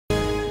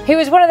He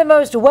was one of the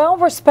most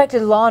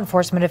well-respected law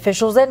enforcement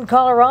officials in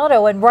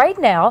Colorado, and right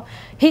now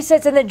he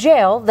sits in the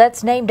jail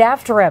that's named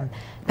after him.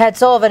 Pat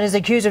Sullivan is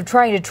accused of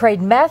trying to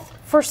trade meth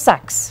for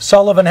sex.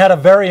 Sullivan had a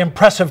very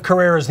impressive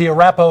career as the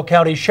Arapahoe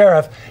County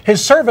Sheriff.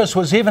 His service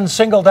was even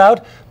singled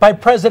out by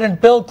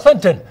President Bill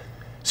Clinton.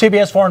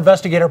 CBS 4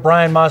 investigator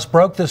Brian Moss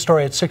broke this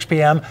story at 6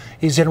 p.m.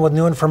 He's in with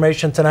new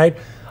information tonight.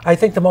 I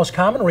think the most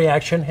common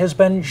reaction has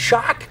been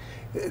shock.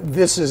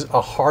 This is a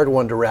hard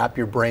one to wrap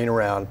your brain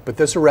around, but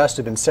this arrest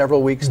had been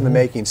several weeks in the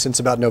making since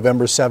about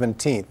November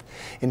 17th.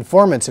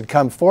 Informants had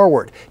come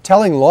forward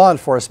telling law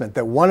enforcement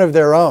that one of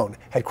their own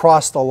had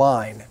crossed the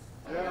line.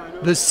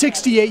 The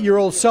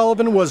 68-year-old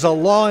Sullivan was a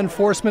law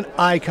enforcement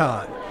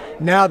icon.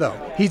 Now,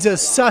 though, he's a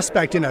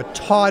suspect in a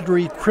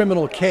tawdry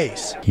criminal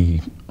case.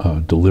 He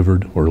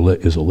delivered, or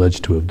is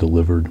alleged to have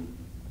delivered,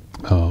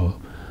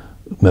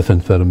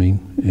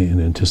 methamphetamine in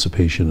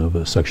anticipation of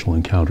a sexual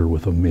encounter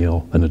with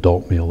an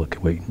adult male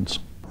acquaintance.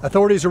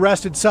 Authorities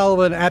arrested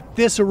Sullivan at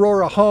this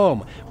Aurora home,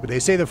 where they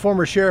say the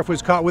former sheriff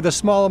was caught with a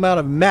small amount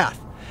of meth.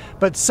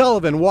 But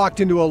Sullivan walked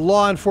into a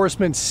law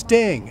enforcement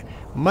sting,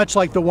 much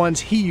like the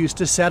ones he used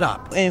to set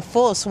up. In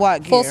full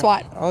SWAT gear. Full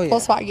SWAT. Oh, yeah. Full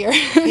SWAT gear.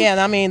 Yeah, and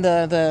I mean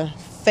the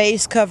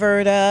face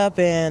covered up,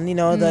 and you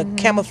know the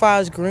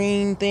camouflage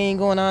green thing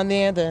going on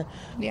there, the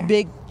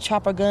big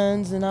chopper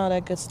guns and all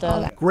that good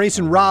stuff.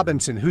 Grayson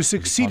Robinson, who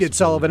succeeded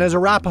Sullivan as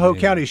Arapahoe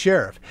County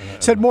Sheriff,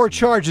 said more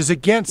charges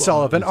against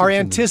Sullivan are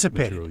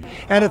anticipated.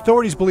 And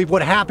authorities believe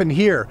what happened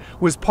here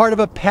was part of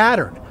a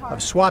pattern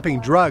of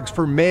swapping drugs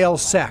for male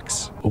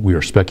sex. We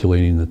are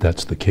speculating that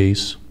that's the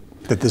case.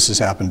 That this has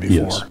happened before.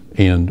 Yes,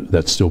 and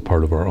that's still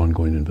part of our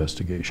ongoing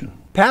investigation.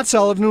 Pat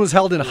Sullivan was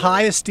held in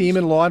high esteem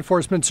in law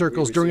enforcement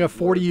circles during a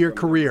 40-year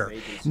career.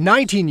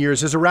 19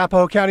 years as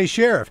Arapahoe County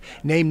Sheriff,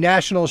 named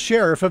National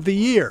Sheriff of the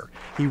Year.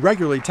 He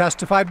regularly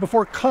testified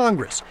before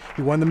Congress.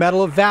 He won the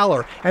Medal of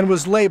Valor and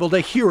was labeled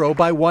a hero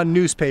by one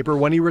newspaper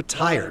when he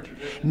retired.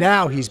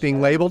 Now he's being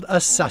labeled a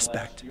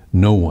suspect.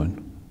 No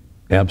one,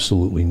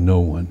 absolutely no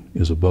one,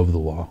 is above the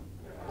law,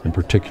 and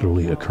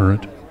particularly a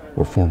current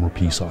or former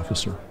peace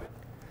officer.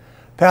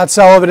 Pat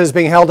Sullivan is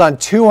being held on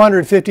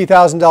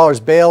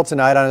 $250,000 bail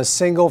tonight on a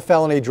single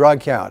felony drug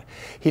count.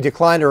 He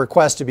declined a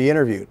request to be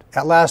interviewed.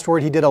 At last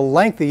word, he did a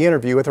lengthy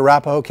interview with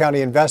Arapahoe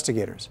County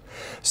investigators.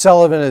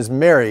 Sullivan is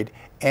married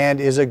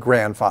and is a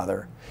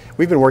grandfather.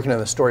 We've been working on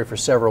the story for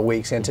several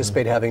weeks.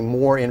 Anticipate having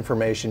more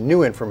information,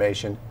 new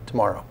information,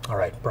 tomorrow. All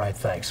right, Brian,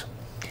 thanks.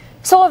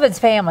 Sullivan's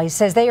family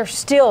says they are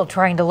still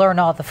trying to learn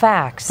all the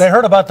facts. They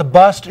heard about the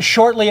bust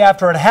shortly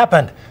after it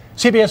happened.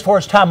 CBS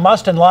 4's Tom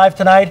Mustin live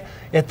tonight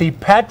at the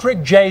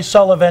Patrick J.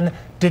 Sullivan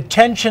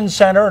Detention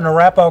Center in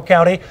Arapahoe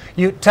County.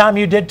 Tom,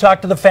 you did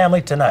talk to the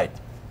family tonight.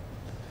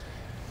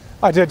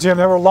 I did, Jim.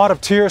 There were a lot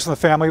of tears from the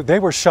family. They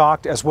were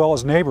shocked, as well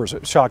as neighbors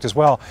shocked as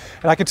well.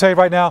 And I can tell you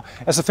right now,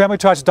 as the family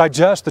tries to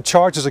digest the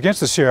charges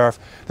against the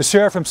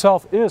sheriff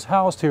himself is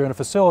housed here in a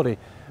facility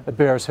that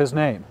bears his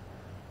name.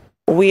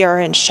 We are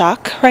in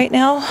shock right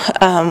now.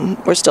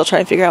 We're still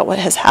trying to figure out what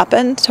has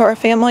happened to our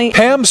family.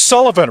 Pam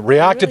Sullivan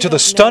reacted to the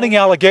stunning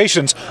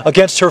allegations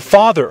against her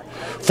father,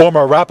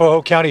 former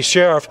Arapahoe County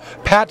Sheriff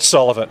Pat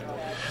Sullivan.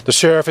 The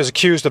sheriff is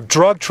accused of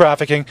drug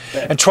trafficking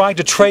and trying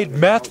to trade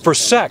meth for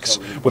sex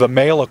with a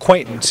male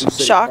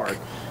acquaintance. Shock,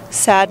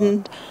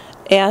 saddened,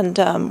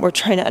 and we're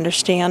trying to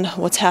understand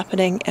what's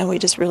happening, and we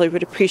just really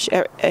would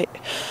appreciate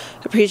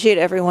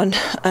everyone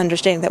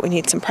understanding that we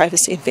need some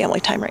privacy and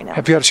family time right now.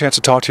 Have you had a chance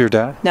to talk to your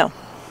dad? No.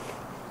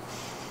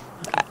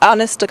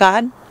 Honest to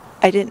God,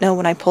 I didn't know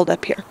when I pulled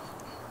up here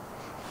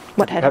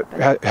what had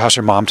happened. How's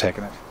your mom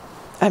taking it?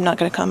 I'm not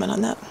going to comment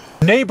on that.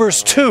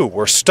 Neighbors, too,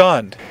 were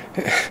stunned.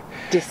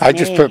 I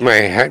just put my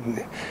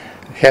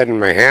head in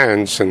my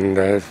hands and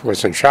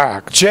was in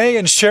shock. Jay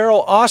and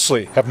Cheryl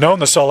Osley have known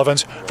the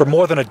Sullivans for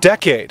more than a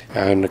decade.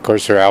 And of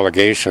course, their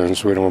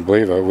allegations, we don't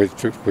believe it.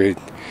 We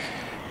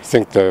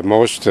think the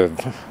most of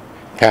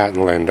Pat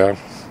and Linda,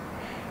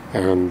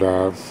 and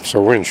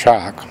so we're in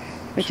shock.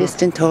 We're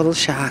just in total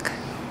shock.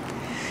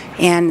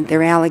 And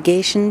their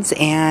allegations,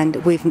 and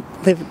we've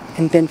lived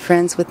and been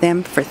friends with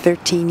them for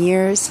 13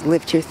 years,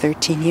 lived here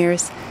 13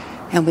 years,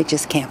 and we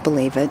just can't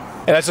believe it.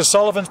 And as the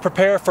Sullivans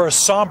prepare for a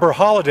somber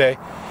holiday,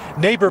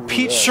 neighbor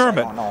Pete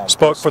Sherman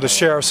spoke for the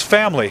sheriff's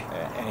family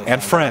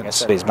and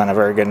friends. He's been a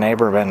very good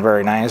neighbor, been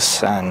very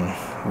nice, and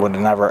would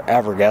have never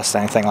ever guessed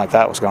anything like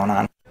that was going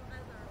on.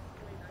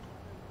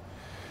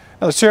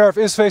 Now, the sheriff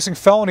is facing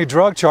felony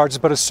drug charges,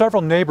 but as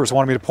several neighbors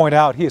wanted me to point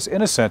out, he is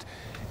innocent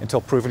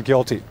until proven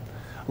guilty.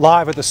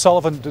 Live at the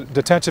Sullivan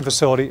Detention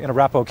Facility in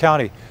Arapahoe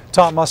County,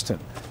 Tom Mustin,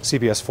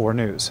 CBS 4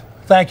 News.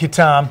 Thank you,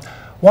 Tom.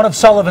 One of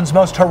Sullivan's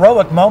most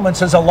heroic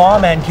moments as a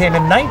lawman came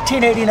in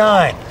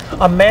 1989.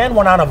 A man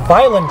went on a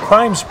violent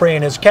crime spree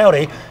in his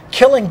county,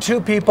 killing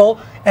 2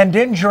 people and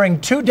injuring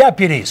 2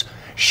 deputies.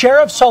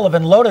 Sheriff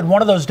Sullivan loaded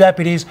one of those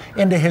deputies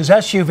into his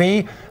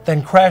SUV,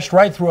 then crashed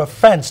right through a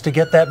fence to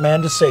get that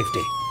man to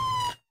safety.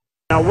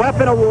 A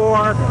weapon of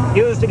war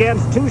used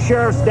against 2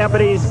 sheriff's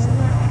deputies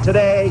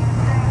today.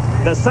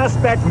 The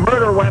suspect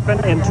murder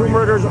weapon in 2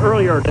 murders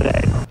earlier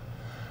today.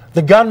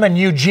 The gunman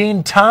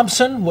Eugene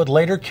Thompson would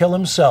later kill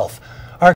himself.